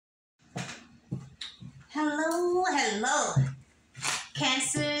Hello, hello,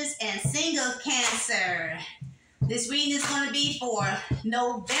 Cancers and single Cancer. This reading is going to be for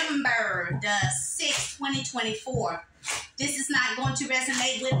November the 6th, 2024. This is not going to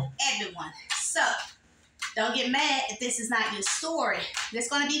resonate with everyone. So, don't get mad if this is not your story. This is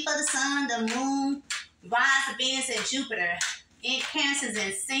going to be for the sun, the moon, rise of Venus, and Jupiter. In Cancers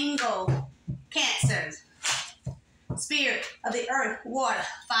and single Cancers. Spirit of the earth, water,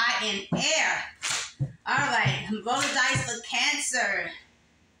 fire, and air. All right, roll the dice for Cancer.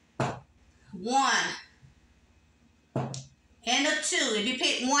 1 and a 2. If you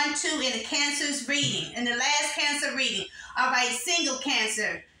pick 1, 2 in the Cancer's reading, in the last Cancer reading. All right, single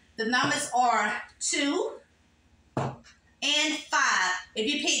Cancer. The numbers are 2 and 5. If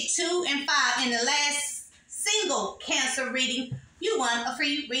you pick 2 and 5 in the last single Cancer reading, you won a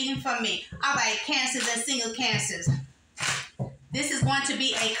free reading from me. All right, Cancers and single Cancers. This is going to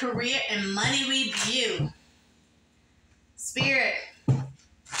be a career and money review. Spirit of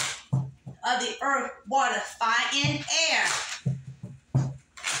the earth, water, fire, and air.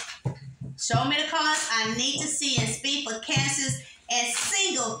 Show me the cards I need to see and speak for Cancers and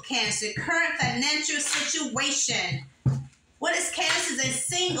single Cancer. Current financial situation. What is Cancers and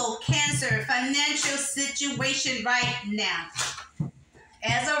single Cancer financial situation right now?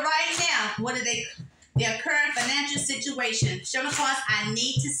 As of right now, what are their current financial situation? Show me cards I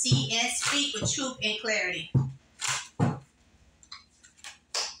need to see and speak with truth and clarity. 5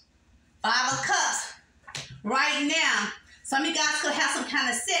 of Cups. Right now, some of you guys could have some kind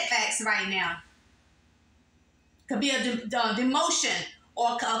of setbacks right now. Could be a demotion,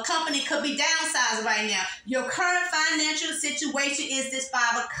 or a company could be downsized right now. Your current financial situation is this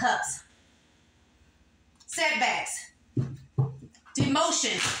 5 of Cups. Setbacks.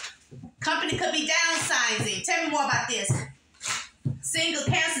 Demotion. Company could be downsizing. Tell me more about this. Single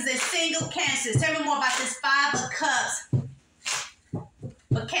Cancers and single Cancers. Tell me more about this 5 of Cups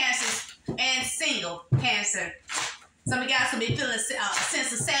for Cancers and single Cancer. Some of you guys could be feeling a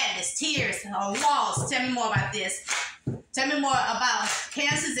sense of sadness, tears, or loss. Tell me more about this. Tell me more about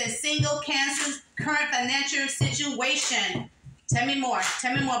Cancers and single Cancers' current financial situation. Tell me more.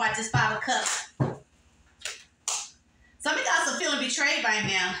 Tell me more about this 5 of Cups. Some of you guys are feeling betrayed right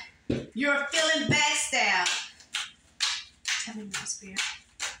now. You're feeling backstabbed. Tell me more, Spirit.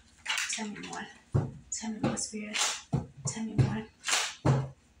 Tell me more. Tell me more, Spirit. Tell me more.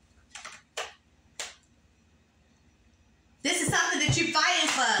 This is something that you're fighting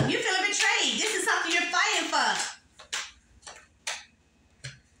for. You're feeling betrayed. This is something you're fighting for.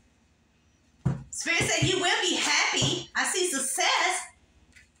 Spirit said you will be happy. I see success.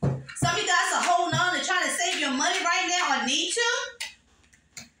 Some of you guys are holding on and trying to save your money right now or need to.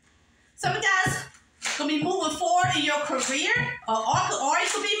 Some of you guys could be moving forward in your career, or you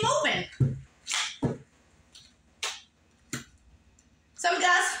could be moving. Some of you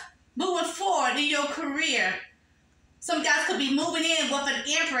guys moving forward in your career. Some guys could be moving in with an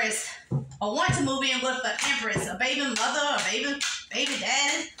empress, or want to move in with an empress, a baby mother, a baby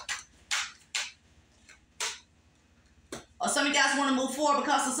daddy. Or some of you guys want to move forward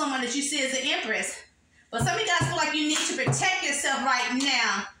because of someone that you see as an empress. But some of you guys feel like you need to protect yourself right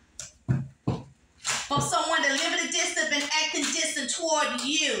now from someone that live at a distance and acting distant toward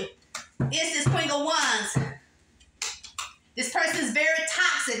you. It's this Queen of Wands. This person is very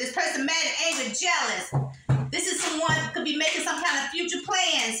toxic. This person mad, angry, jealous. This is someone who could be making some kind of future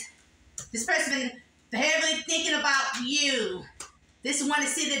plans. This person been heavily thinking about you. This is one to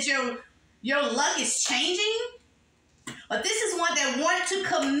see that your luck is changing. But this is one that wanted to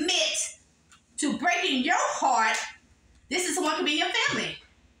commit to breaking your heart. This is someone who could be in your family.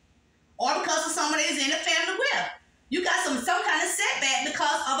 Or because of someone that is in the family with. You got some kind of setback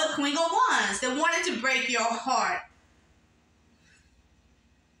because of a Queen of Wands that wanted to break your heart.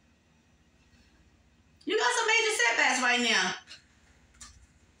 You got some major setbacks right now.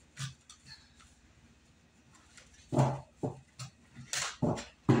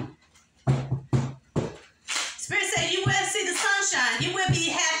 Spirit said you will see the sunshine. You will be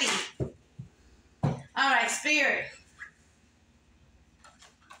happy. All right, Spirit.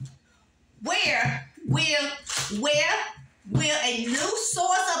 Where will a new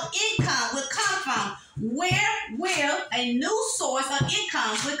source of income will come from? Where will a new source of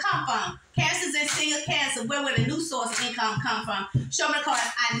income will come from? Cancers and single Cancer, where will a new source of income come from? Show me the cards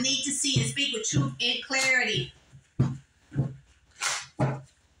I need to see and speak with truth and clarity.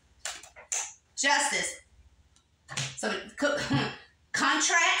 Justice. So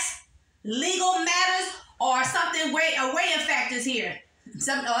contracts, legal matters, or something weighing factors here.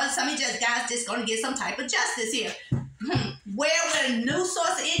 Some of you guys just going to get some type of justice here. Where a new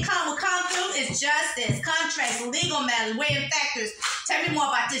source of income will come through is justice, contracts, legal matters, weighing factors. Tell me more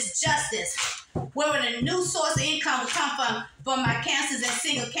about this justice. Where would a new source of income will come from my cancers and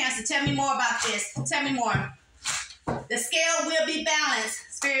single cancer? Tell me more about this. Tell me more. The scale will be balanced,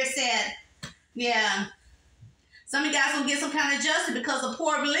 Spirit said. Yeah. Some of you guys will get some kind of justice because of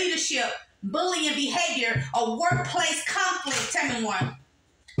poor leadership, bullying behavior, or workplace conflict. Tell me more.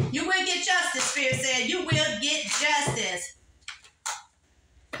 You will get justice, Spirit said. You will get justice.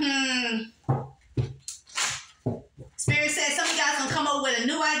 Spirit said some of you guys going to come up with a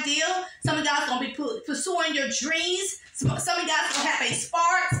new idea. Some of you guys going to be pursuing your dreams. Some of you guys going to have a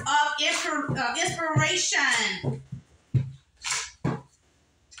spark of inspiration.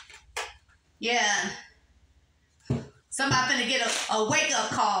 Yeah. Somebody finna get a wake-up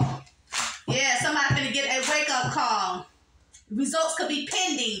call. Yeah, somebody finna get a wake-up call. Results could be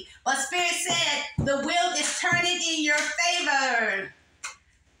pending, but Spirit said the wheel is turning in your favor.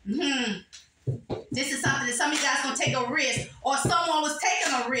 This is something that some of you guys gonna take a risk, or someone was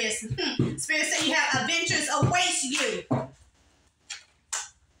taking a risk. Spirit said you have adventures awaits you.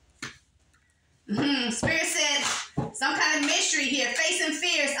 Spirit said some kind of mystery here, facing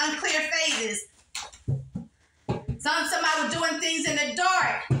fears, unclear phases. Somebody was doing things in the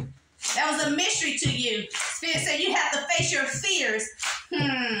dark. That was a mystery to you. Spirit said you have to face your fears.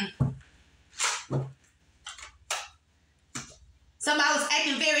 Somebody was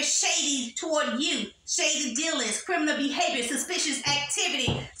acting very shady toward you. Shady dealings, criminal behavior, suspicious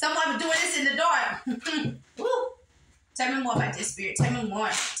activity. Somebody was doing this in the dark. Woo. Tell me more about this, Spirit. Tell me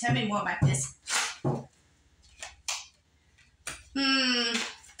more. Tell me more about this.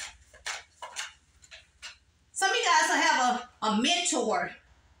 Some of you guys will have a mentor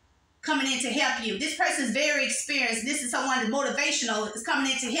coming in to help you. This person is very experienced. This is someone that's motivational. Is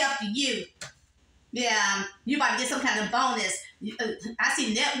coming in to help you. Yeah, you about to get some kind of bonus. I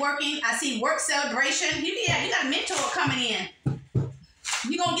see networking. I see work celebration. You got a mentor coming in.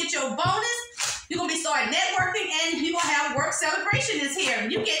 You're going to get your bonus. You're going to be starting networking, and you're going to have work celebration is here.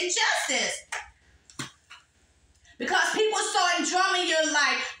 You're getting justice. Because people are starting drumming your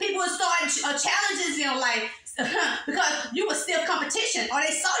life. People are starting challenges in your life. Because you were stiff competition, or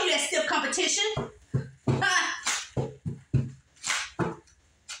they saw you as stiff competition.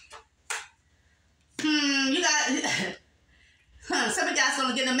 You got some of you guys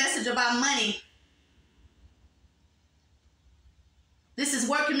gonna get a message about money. This is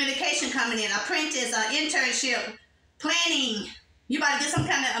work communication coming in, apprentice, internship, planning. You about to get some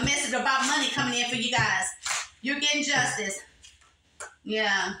kind of a message about money coming in for you guys. You're getting justice.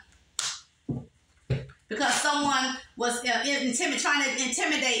 Yeah. Because someone was trying to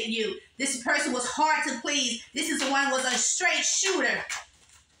intimidate you. This person was hard to please. This is the one who was a straight shooter.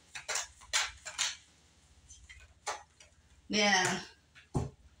 Yeah.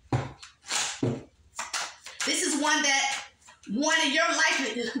 This is one that wanted your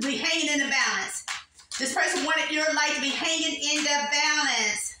life to be hanging in the balance. This person wanted your life to be hanging in the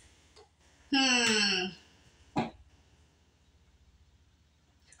balance.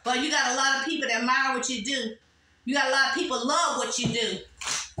 But you got a lot of people that admire what you do. You got a lot of people love what you do.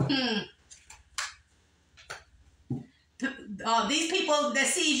 These people that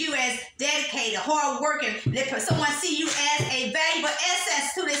see you as dedicated, hard working, someone see you as a valuable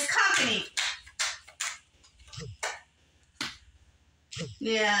asset to this company.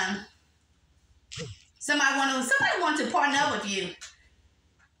 Yeah. Somebody want to partner up with you.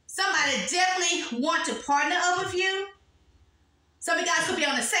 Somebody definitely want to partner up with you. Some of you guys could be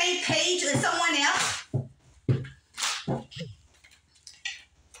on the same page as someone else.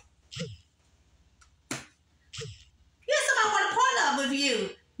 Yeah, somebody want to partner up with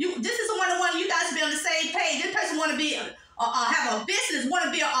you. This is the one you guys be on the same page. This person want to be have a business, want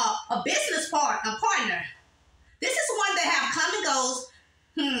to be a business partner. This is one that have common goals.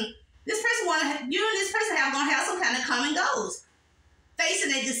 This person you and this person gonna have some kind of common goals.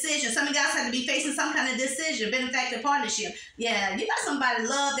 Facing a decision. Some of you guys have to be facing some kind of decision, benefactor partnership. Yeah, you got somebody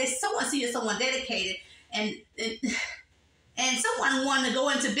someone see you as someone dedicated, and someone wanting to go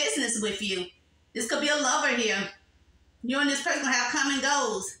into business with you. This could be a lover here. You and this person have common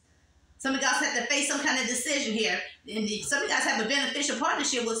goals. Some of you guys have to face some kind of decision here. And some of you guys have a beneficial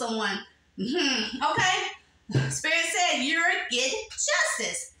partnership with someone. Okay? Spirit said you're getting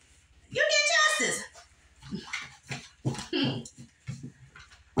justice. You get justice.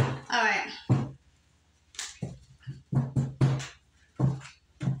 All right.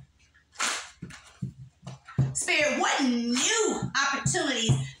 Spirit, what new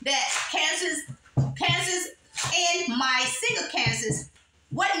opportunities that cancers and my single cancers,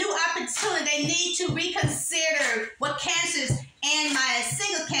 what new opportunity they need to reconsider what cancers and my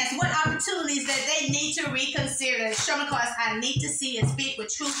single cancer, what opportunities that Show me cards I need to see and speak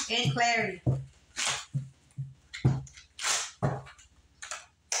with truth and clarity.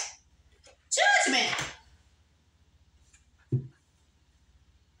 Judgment.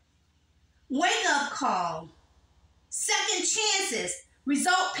 Wake up call. Second chances.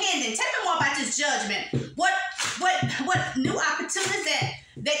 Result pending. Tell me more about this judgment. What new opportunities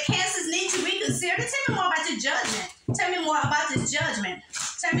that cancers need to reconsider? Tell me more about this judgment. Tell me more about this judgment.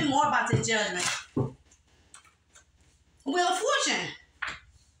 Tell me more about this judgment. Wheel of Fortune.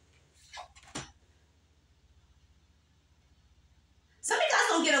 Some of you guys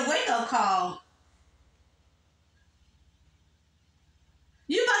gonna get a wake-up call.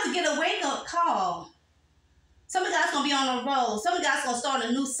 You about to get a wake-up call. Some of you guys gonna be on a roll. Some of you guys gonna start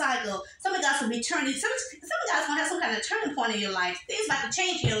a new cycle. Some of you guys gonna be turning. Some of you guys gonna have some kind of turning point in your life. Things about to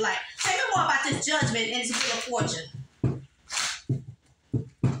change in your life. Tell me more about this judgment and this Wheel of Fortune.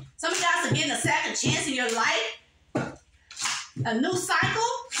 Some of you guys are getting a second chance in your life. A new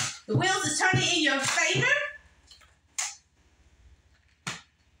cycle. The wheels is turning in your favor.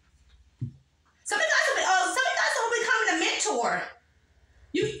 Some of you guys are becoming a mentor.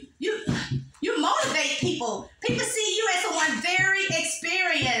 You motivate people. People see you as someone very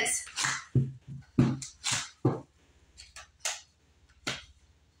experienced.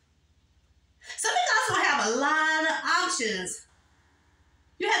 Some of you guys don't have a lot of options.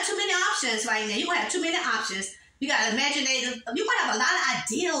 You have too many options right now. You're going to have too many options. You got imaginative. You're going to have a lot of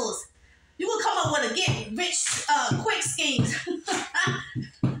ideals. You will come up with a get rich quick schemes.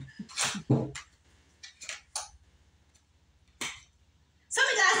 Some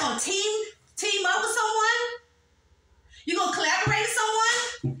of you guys going to team up with someone. You're going to collaborate with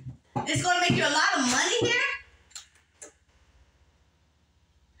someone. It's going to make you a lot of money here.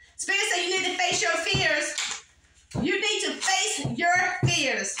 Spirit said you need to face your fears. You need to face your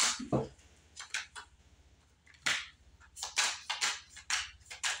fears.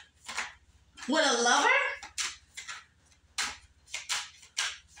 With a lover?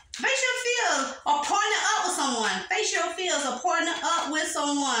 Face your fears or partner up with someone. Face your fears or partner up with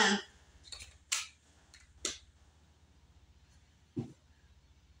someone.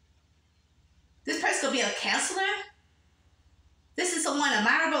 This person could be a counselor. This is someone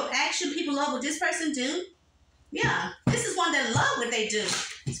admirable action people love what this person do. Yeah, this is one that love what they do.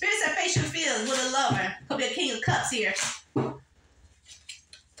 Spirit said face your fears with a lover. Could be a King of Cups here.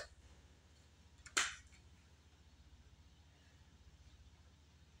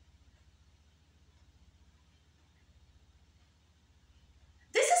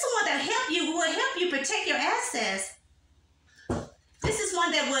 Protect your assets. This is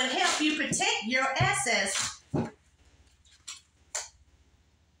one that will help you protect your assets.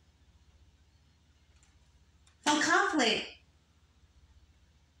 From conflict.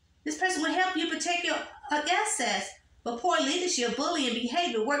 This person will help you protect your assets. But poor leadership, bullying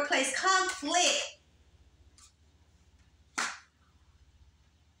behavior, workplace conflict.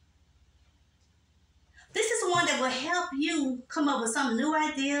 This is one that will help you come up with some new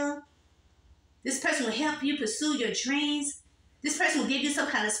idea. This person will help you pursue your dreams. This person will give you some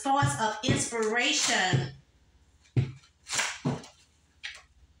kind of sparks of inspiration.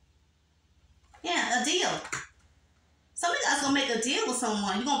 Yeah, a deal. Some of you guys gonna make a deal with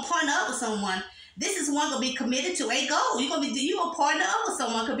someone. You're gonna partner up with someone. This is one gonna be committed to a goal. You're gonna partner up with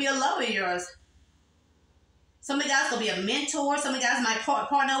someone. Could be a lover of yours. Some of you guys gonna be a mentor. Some of you guys might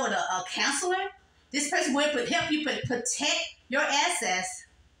partner with a counselor. This person will help you protect your assets.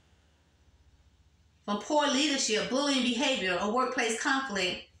 From poor leadership, bullying behavior, or workplace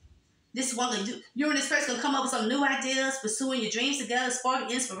conflict. This is one you and this person gonna come up with some new ideas, pursuing your dreams together, spark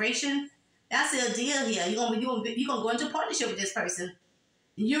inspiration. That's the deal here. You're gonna go into a partnership with this person.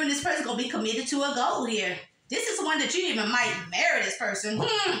 You and this person gonna be committed to a goal here. This is one that you even might marry this person.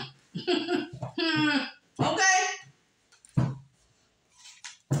 Okay.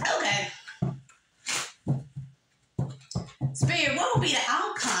 Okay. Spirit, what would be the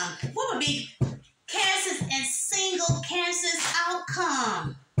outcome? What would be Cancers and single Cancers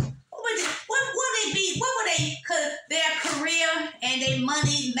outcome? What would they be? What would their career and their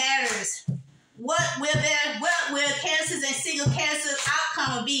money matters? What will Cancers and single Cancers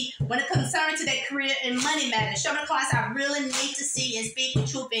outcome will be when it concerns to their career and money matters? Show me cards I really need to see and speak with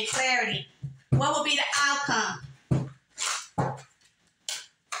truth and clarity. What will be the outcome?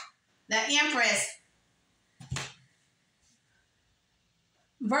 The Empress.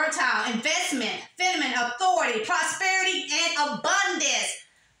 Fertile, investment, feminine, authority, prosperity, and abundance.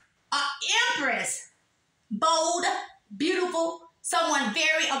 Empress, bold, beautiful, someone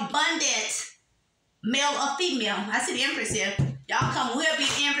very abundant, male or female. I see the Empress here. Y'all come, we'll be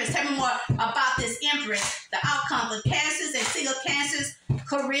Empress. Tell me more about this Empress, the outcome with Cancers and single Cancers,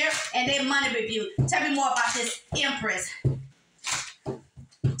 career, and their money review. Tell me more about this Empress.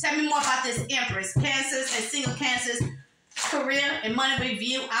 Tell me more about this Empress. Cancers and single Cancers, career, and money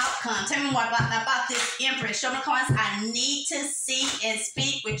review outcome. Tell me more about this Empress. Show me the cards. I need to see and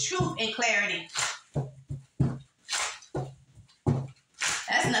speak with truth and clarity.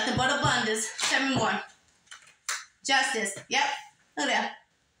 That's nothing but abundance. Tell me more. Justice. Yep. Look at that.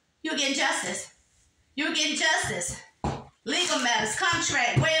 You're getting justice. You're getting justice. Legal matters,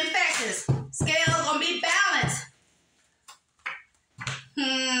 contract, weighing factors. Scale gonna be balanced.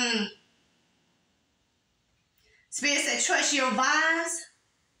 Spirit said, trust your vibes.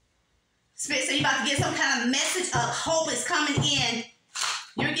 Spirit said, you're about to get some kind of message of hope is coming in.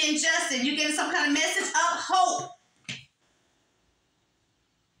 You're getting justice. You're getting some kind of message of hope.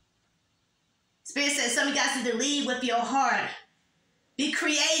 Spirit says, some of you guys need to lead with your heart. Be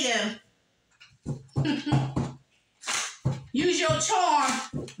creative. Use your charm.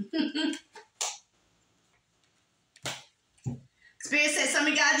 Spirit says, some of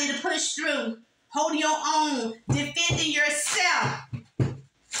you guys need to push through. Hold your own. Defending yourself.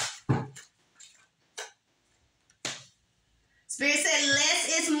 Spirit said,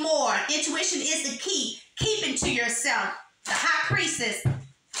 less is more. Intuition is the key. Keep it to yourself. The High Priestess.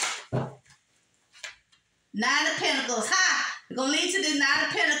 9 of Pentacles. We're going to lead to the 9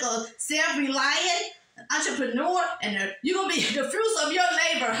 of Pentacles. Self-reliant, entrepreneur, and you're going to be the fruits of your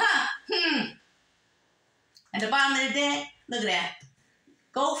labor. At the bottom of the deck, look at that.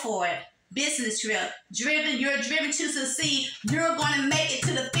 Go for it. Business trip. Driven. You're driven to succeed. You're going to make it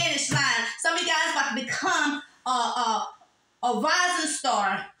to the finish line. Some of you guys about to become a rising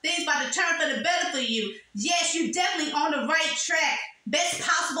star. Things about to turn for the better for you. Yes, you're definitely on the right track. Best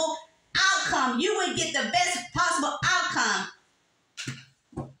possible outcome. You would get the best possible outcome.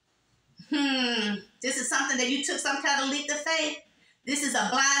 This is something that you took some kind of leap of faith. This is a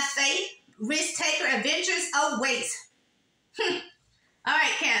blind faith. Risk taker. Adventures await. All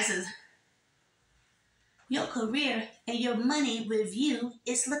right, Cancers. Your career and your money review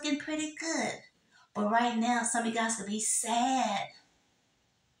is looking pretty good. But right now, some of you guys could be sad.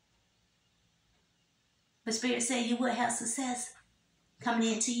 But Spirit said you will have success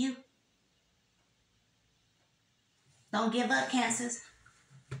coming into you. Don't give up, Cancers.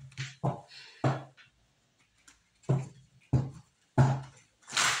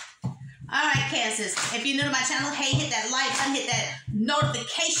 Alright, Cancers. If you're new to my channel, hey, hit that like button, hit that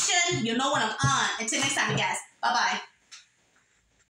notification. You know when I'm on. Until next time, you guys. Bye-bye.